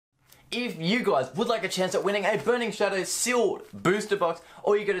if you guys would like a chance at winning a Burning Shadows sealed booster box,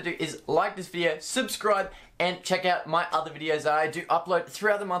 all you gotta do is like this video, subscribe, and check out my other videos that I do upload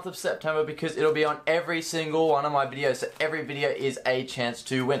throughout the month of September, because it'll be on every single one of my videos, so every video is a chance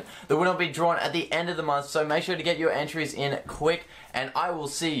to win. The winner will be drawn at the end of the month, so make sure to get your entries in quick, and I will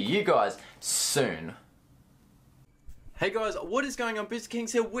see you guys soon. Hey guys, what is going on?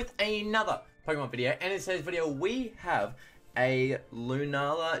 BoosterKings here with another Pokemon video, and in today's video we have a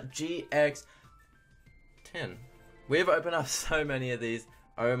Lunala GX 10. We have opened up so many of these.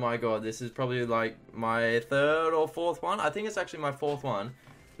 Oh my god, this is probably like my third or fourth one. I think it's actually my fourth one.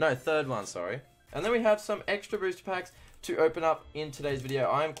 No, third one, sorry. And then we have some extra booster packs to open up in today's video.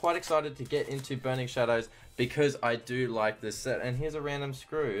 I am quite excited to get into Burning Shadows because I do like this set. And here's a random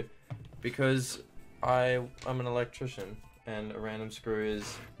screw because I'm an electrician and a random screw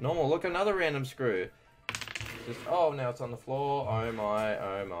is normal. Look, another random screw. Just, oh, now it's on the floor. Oh my,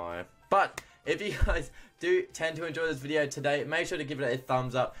 oh my. But if you guys do tend to enjoy this video today, make sure to give it a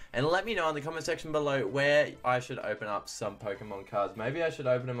thumbs up and let me know in the comment section below where I should open up some Pokemon cards. Maybe I should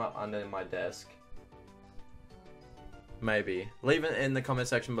open them up under my desk. Maybe. Leave it in the comment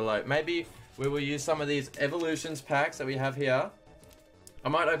section below. Maybe we will use some of these Evolutions packs that we have here. I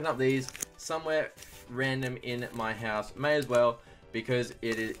might open up these somewhere random in my house. May as well, because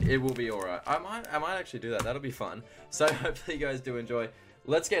it will be alright. I might actually do that. That'll be fun. So hopefully you guys do enjoy.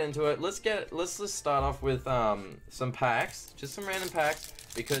 Let's get into it. Let's just start off with some packs, just some random packs,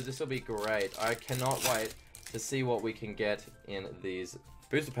 because this will be great. I cannot wait to see what we can get in these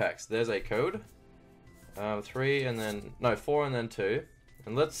booster packs. There's a code, 3 and then no 4 and then 2,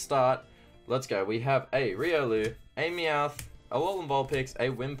 and let's start. Let's go. We have a Riolu, a Meowth, a Alolan Vulpix, a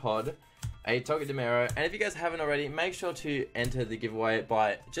Wimpod, a Togedemaru, and if you guys haven't already, make sure to enter the giveaway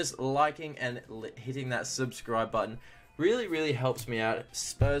by just liking and hitting that subscribe button. Really helps me out,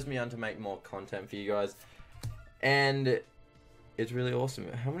 spurs me on to make more content for you guys, and it's really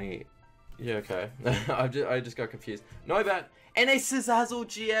awesome. How many? Yeah, okay. I just got confused. Noibat and a Salazzle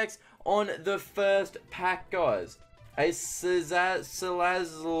GX on the first pack, guys. A Salazzle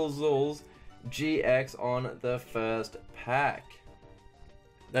GX on the first pack.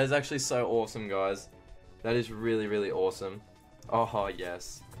 That is actually so awesome, guys. That is really awesome. Oh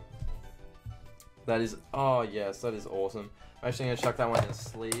yes. That is, oh yes, that is awesome. I'm actually gonna chuck that one in a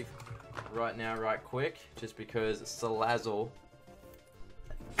sleeve right now, right quick, just because Salazzle.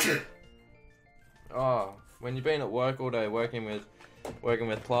 Oh, when you've been at work all day working with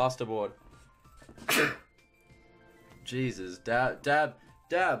plasterboard. Jesus, dab.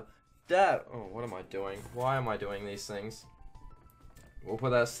 Oh, what am I doing? Why am I doing these things? We'll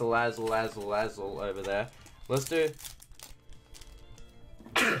put that Salazzle over there. Let's do.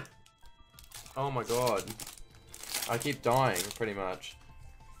 Oh my god. I keep dying, pretty much.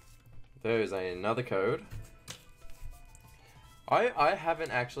 There's another code. I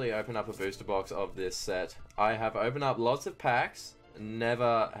haven't actually opened up a booster box of this set. I have opened up lots of packs.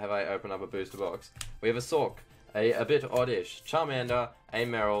 Never have I opened up a booster box. We have a Sork, a bit oddish, Charmander, a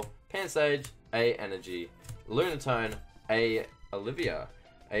Meryl, Pansage, a Energy, Lunatone, a Olivia,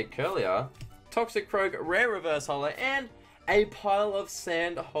 a Curlier, Toxicroak, Rare Reverse Holo, and a pile of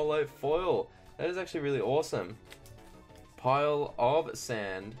Sand Holo Foil. That is actually really awesome. Pile of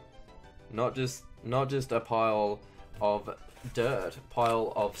sand, not just a pile of dirt,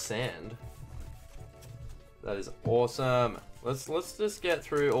 pile of sand. That is awesome. Let's just get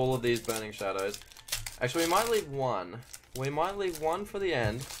through all of these Burning Shadows. Actually, we might leave one. We might leave one for the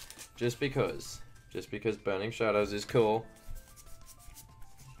end, just because Burning Shadows is cool.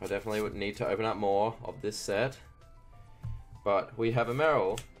 I definitely would need to open up more of this set. But we have a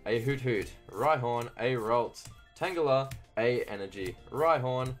Meryl, a Hoot, Rhyhorn, a Ralts, Tangela, a Energy,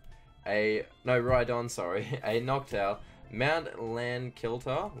 Rhyhorn, Rhydon, sorry, a Noctowl, Mount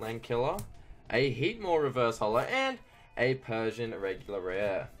Landkiller, a Heatmore Reverse Holo, and a Persian Regular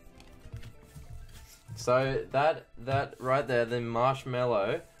Rare. So that right there, the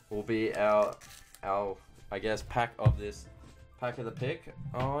Marshmallow, will be our I guess pack of this. Pack of the pick.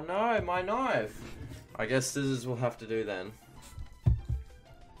 Oh no, my knife! I guess scissors will have to do then.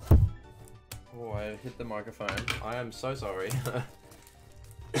 Oh, I hit the microphone. I am so sorry.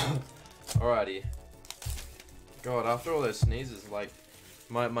 Alrighty. God, after all those sneezes, like,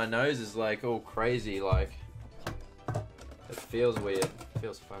 my nose is like all crazy, like, it feels weird. It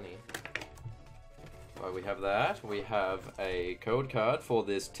feels funny. Right, we have that. We have a code card for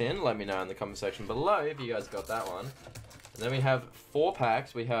this tin. Let me know in the comment section below if you guys got that one. And then we have 4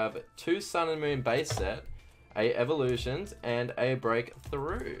 packs. We have 2 Sun and Moon base set, a Evolutions, and a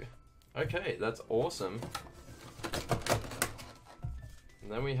Breakthrough. Okay, that's awesome.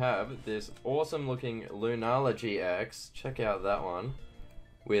 And then we have this awesome looking Lunala GX. Check out that one.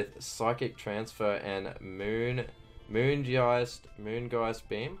 With Psychic Transfer and Moongeist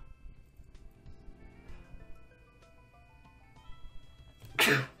Beam.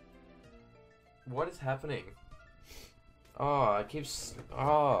 What is happening? Oh, it keeps...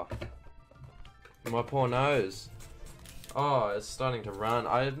 Oh. My poor nose. Oh, it's starting to run.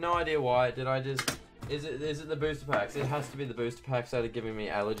 I have no idea why. Did I just... Is it the booster packs? It has to be the booster packs that are giving me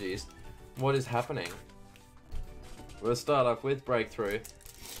allergies. What is happening? We'll start off with Breakthrough.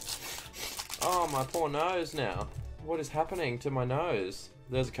 Oh, my poor nose now. What is happening to my nose?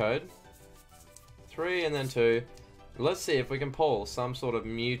 There's a code. 3 and then 2. Let's see if we can pull some sort of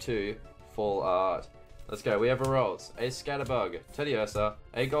Mewtwo full art. Let's go. We have a Rolls, a Scatterbug, Teddiursa,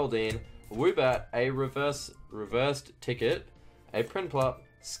 a Goldeen, Woobat, a reversed ticket, a Prinplup,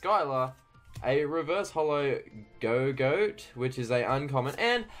 Skylar, a reverse holo Go-Goat, which is a uncommon,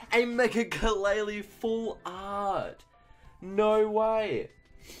 and a Mega Galele full art. No way.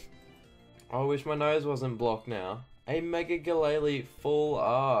 I wish my nose wasn't blocked now. A Mega Galele full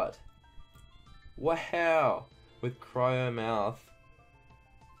art. Wow. With Cryo Mouth.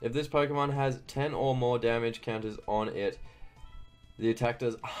 If this Pokemon has 10 or more damage counters on it, the attack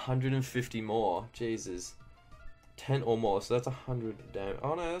does 150 more. Jesus. 10 or more, so that's 100 damage.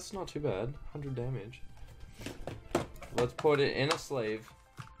 Oh no, that's not too bad. 100 damage. Let's put it in a sleeve.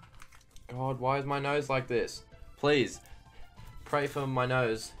 God, why is my nose like this? Please, pray for my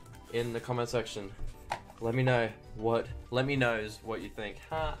nose in the comment section. Let me know what you think.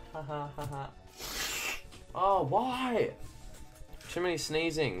 Ha ha ha ha ha. Oh, why? Too many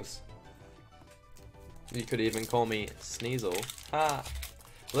sneezings. You could even call me Sneasel. Ha.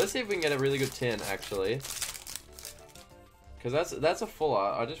 Let's see if we can get a really good tin, actually. Because that's a full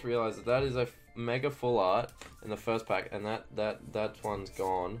art. I just realized that is a mega full art in the first pack, and that one's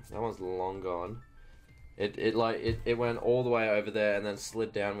gone. That one's long gone. It went all the way over there and then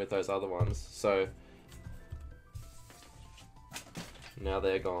slid down with those other ones. So now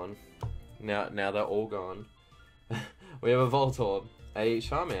they're gone. Now they're all gone. We have a Voltorb, a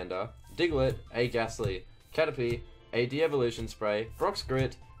Charmander, Diglett, a Ghastly, Caterpie, a De-Evolution Spray, Brock's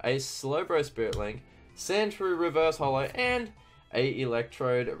Grit, a Slowbro Spirit Link, Sandshrew Reverse Holo, and a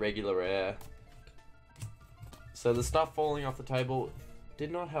Electrode Regular Rare. So the stuff falling off the table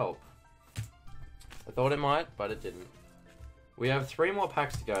did not help. I thought it might, but it didn't. We have 3 more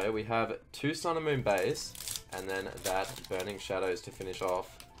packs to go. We have 2 Sun and Moon base, and then that Burning Shadows to finish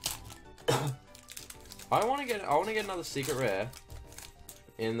off. I want to get another secret rare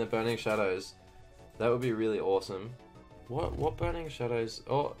in the Burning Shadows. That would be really awesome. What Burning Shadows?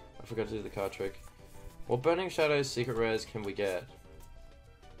 Oh, I forgot to do the card trick. What Burning Shadows secret rares can we get?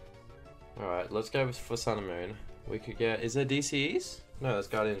 All right, let's go for Sun and Moon. We could get. Is there DCEs? No, that's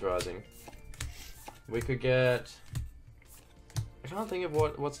Guardians Rising. We could get. I can't think of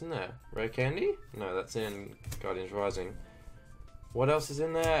what's in there. Rare Candy? No, that's in Guardians Rising. What else is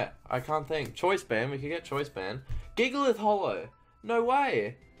in there? I can't think. Choice Band. We could get Choice Band. Gigalith Holo. No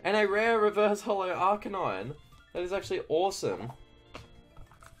way. And a rare reverse holo Arcanine. That is actually awesome.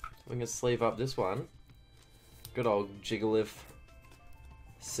 We can sleeve up this one. Good old Jigglypuff.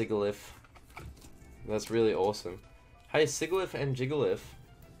 Sigilyph. That's really awesome. Hey, Sigilyph and Jigglypuff.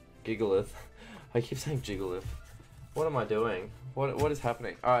 Gigalith. I keep saying Jigglypuff. What am I doing? What is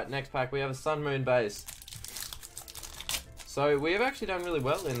happening? Alright, next pack. We have a Sun Moon base. So we have actually done really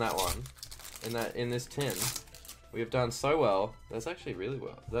well in that one. In this tin. We have done so well. That's actually really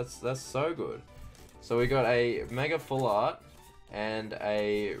well. That's so good. So we got a Mega Full Art and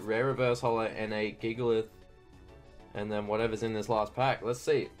a Rare Reverse Holo and a Gigalith, and then whatever's in this last pack. Let's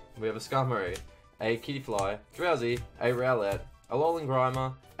see. We have a Skarmory, a Kittyfly, Drowsy, a Rowlet, a Alolan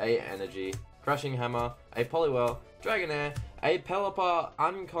Grimer, a Energy, Crushing Hammer, a Poliwhirl, Dragonair, a Pelipper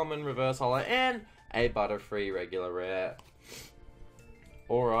Uncommon Reverse Holo, and a Butterfree Regular Rare.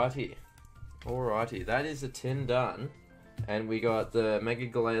 Alrighty. Alrighty, that is the tin done. And we got the Mega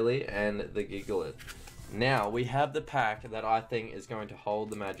Galele and the Gigalith. Now, we have the pack that I think is going to hold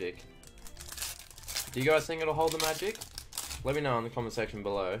the magic. Do you guys think it'll hold the magic? Let me know in the comment section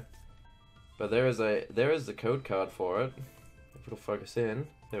below. But there is the code card for it. If it'll focus in.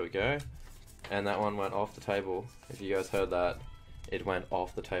 There we go. And that one went off the table. If you guys heard that, it went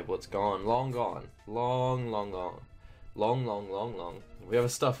off the table. It's gone. Long gone. Long, long gone. Long, long, long, long. We have a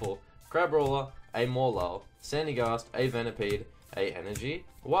Stuffle, Crabrawler, a Morlul, Sandygast, a Venipede, a Energy,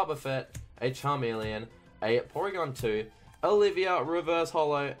 Wobbuffet, a Charmeleon, a Porygon 2, Olivia Reverse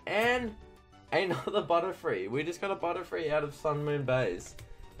Holo, and another Butterfree. We just got a Butterfree out of Sun Moon Base.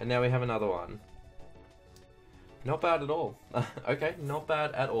 And now we have another one. Not bad at all. Okay, not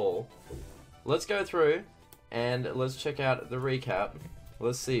bad at all. Let's go through and let's check out the recap.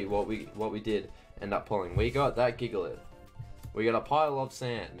 Let's see what we did end up pulling. We got that Gigalit. We got a Pile of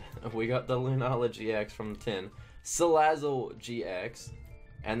Sand. We got the Lunala GX from the tin. Salazzle GX.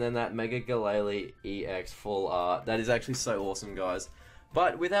 And then that Mega Galele EX full art. That is actually so awesome, guys.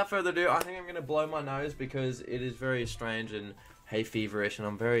 But without further ado, I think I'm going to blow my nose because it is very strange and hay feverish and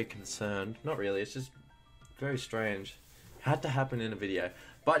I'm very concerned. Not really, it's just very strange. Had to happen in a video.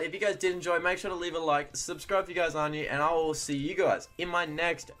 But if you guys did enjoy, make sure to leave a like, subscribe if you guys are new, and I will see you guys in my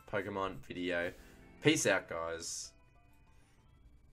next Pokemon video. Peace out, guys.